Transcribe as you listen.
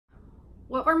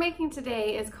What we're making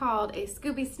today is called a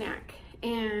Scooby Snack,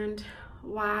 and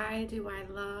why do I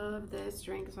love this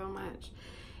drink so much?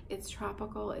 It's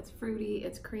tropical, it's fruity,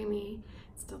 it's creamy,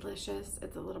 it's delicious,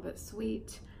 it's a little bit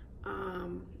sweet.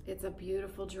 It's a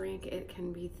beautiful drink. It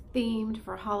can be themed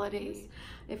for holidays.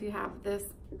 If you have this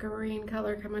green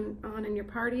color coming on in your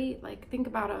party, like think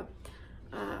about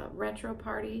a retro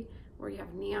party where you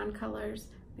have neon colors.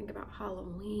 Think about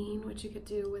Halloween, which you could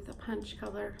do with a punch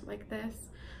color like this.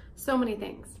 So many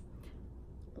things.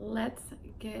 Let's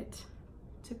get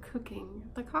to cooking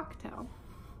the cocktail.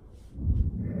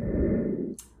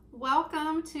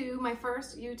 Welcome to my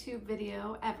first YouTube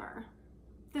video ever.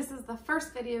 This is the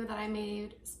first video that I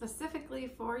made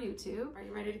specifically for YouTube. Are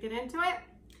you ready to get into it?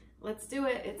 Let's do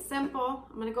it. It's simple.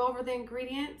 I'm gonna go over the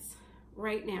ingredients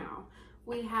right now.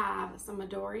 We have some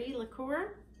Midori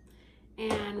liqueur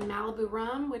and Malibu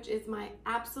rum, which is my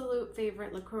absolute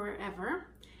favorite liqueur ever,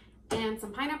 and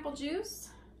some pineapple juice.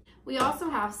 We also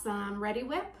have some Ready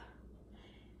Whip,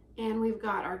 and we've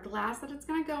got our glass that it's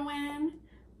gonna go in.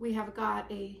 We have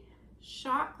got a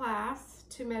shot glass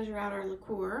to measure out our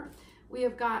liqueur. We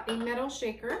have got a metal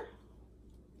shaker.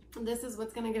 This is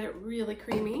what's gonna get it really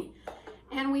creamy.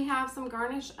 And we have some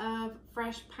garnish of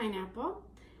fresh pineapple.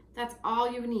 That's all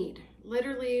you need.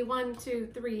 Literally 1, 2,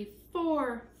 3,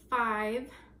 4, 5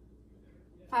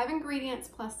 ingredients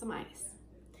plus some ice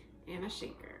and a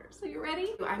shaker. So you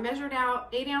ready? I measured out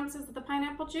 8 ounces of the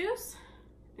pineapple juice,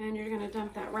 and you're gonna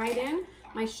dump that right in.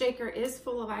 My shaker is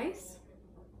full of ice.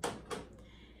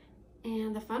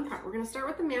 And the fun part, we're gonna start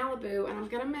with the Malibu, and I'm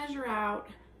gonna measure out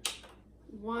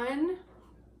one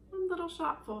little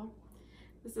shot full.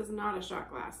 This is not a shot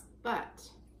glass, but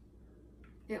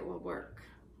it will work.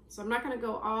 So I'm not gonna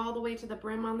go all the way to the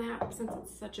brim on that since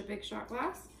it's such a big shot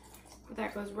glass, but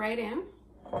that goes right in.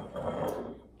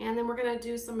 And then we're gonna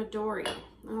do some Midori.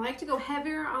 I like to go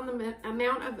heavier on the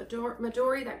amount of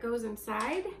Midori that goes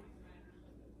inside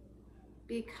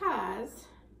because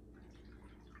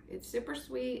it's super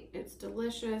sweet, it's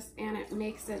delicious, and it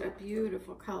makes it a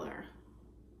beautiful color.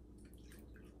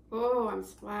 Oh, I'm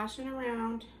splashing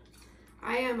around.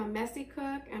 I am a messy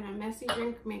cook and a messy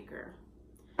drink maker.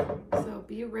 So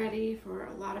be ready for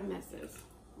a lot of messes.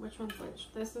 Which one's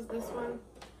which? This is this one,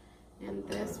 and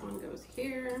this one goes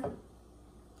here.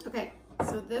 Okay,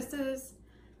 so this is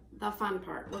the fun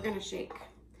part. We're gonna shake.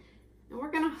 And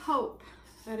we're gonna hope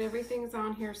that everything's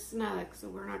on here snug, so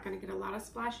we're not gonna get a lot of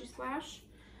splashy splash,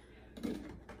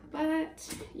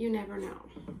 but you never know.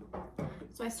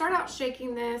 So I start out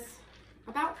shaking this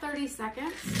about 30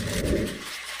 seconds.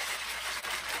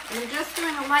 And I'm just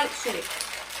doing a light shake.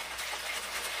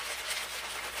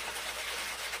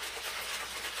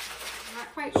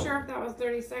 Not quite sure if that was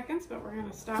 30 seconds, but we're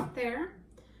gonna stop there.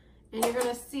 And you're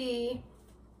gonna see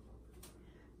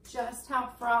just how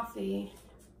frothy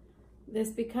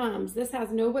this becomes. This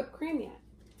has no whipped cream yet.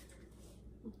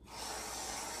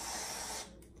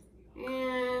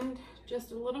 And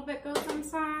just a little bit goes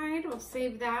inside. We'll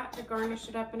save that to garnish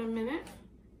it up in a minute.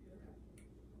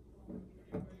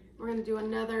 We're gonna do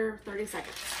another 30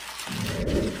 seconds.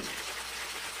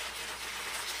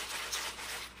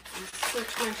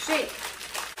 Switch my shake.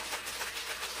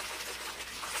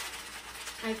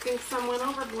 I think someone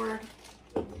overboard.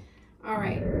 All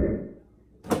right,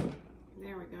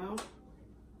 there we go.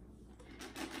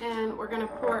 And we're gonna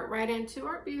pour it right into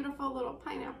our beautiful little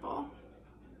pineapple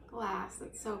glass.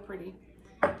 It's so pretty.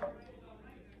 And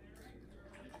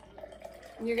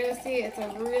you're gonna see it's a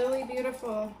really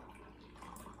beautiful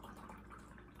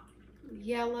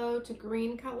yellow to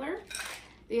green color.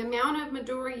 The amount of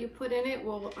Midori you put in it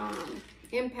will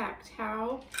impact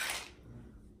how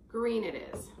green it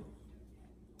is.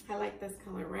 I like this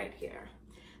color right here.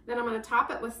 Then I'm gonna top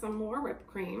it with some more whipped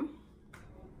cream.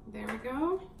 There we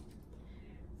go.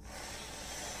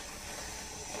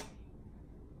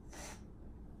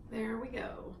 There we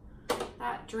go.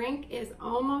 That drink is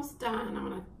almost done. I'm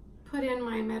gonna put in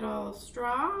my metal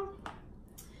straw,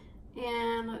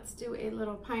 and let's do a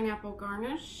little pineapple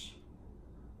garnish.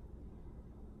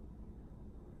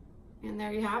 And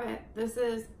there you have it. This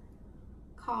is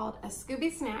called a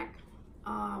Scooby Snack.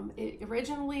 It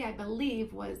originally, I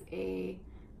believe, was a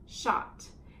shot,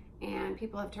 and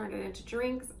people have turned it into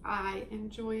drinks. I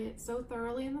enjoy it so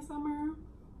thoroughly in the summer.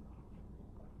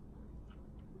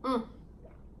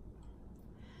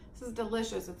 This is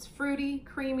delicious. It's fruity,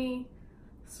 creamy,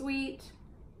 sweet,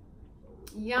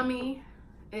 yummy.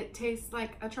 It tastes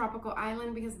like a tropical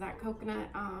island because of that coconut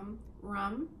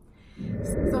rum.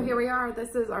 So here we are.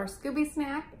 This is our Scooby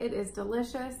Snack. It is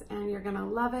delicious and you're gonna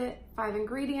love it. 5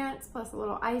 ingredients plus a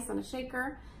little ice and a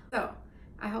shaker. So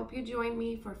I hope you join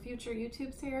me for future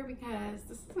YouTubes here because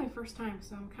this is my first time,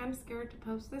 so I'm kind of scared to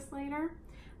post this later.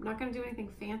 I'm not going to do anything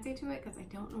fancy to it because I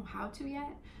don't know how to yet,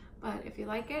 but if you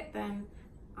like it, then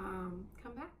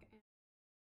come back.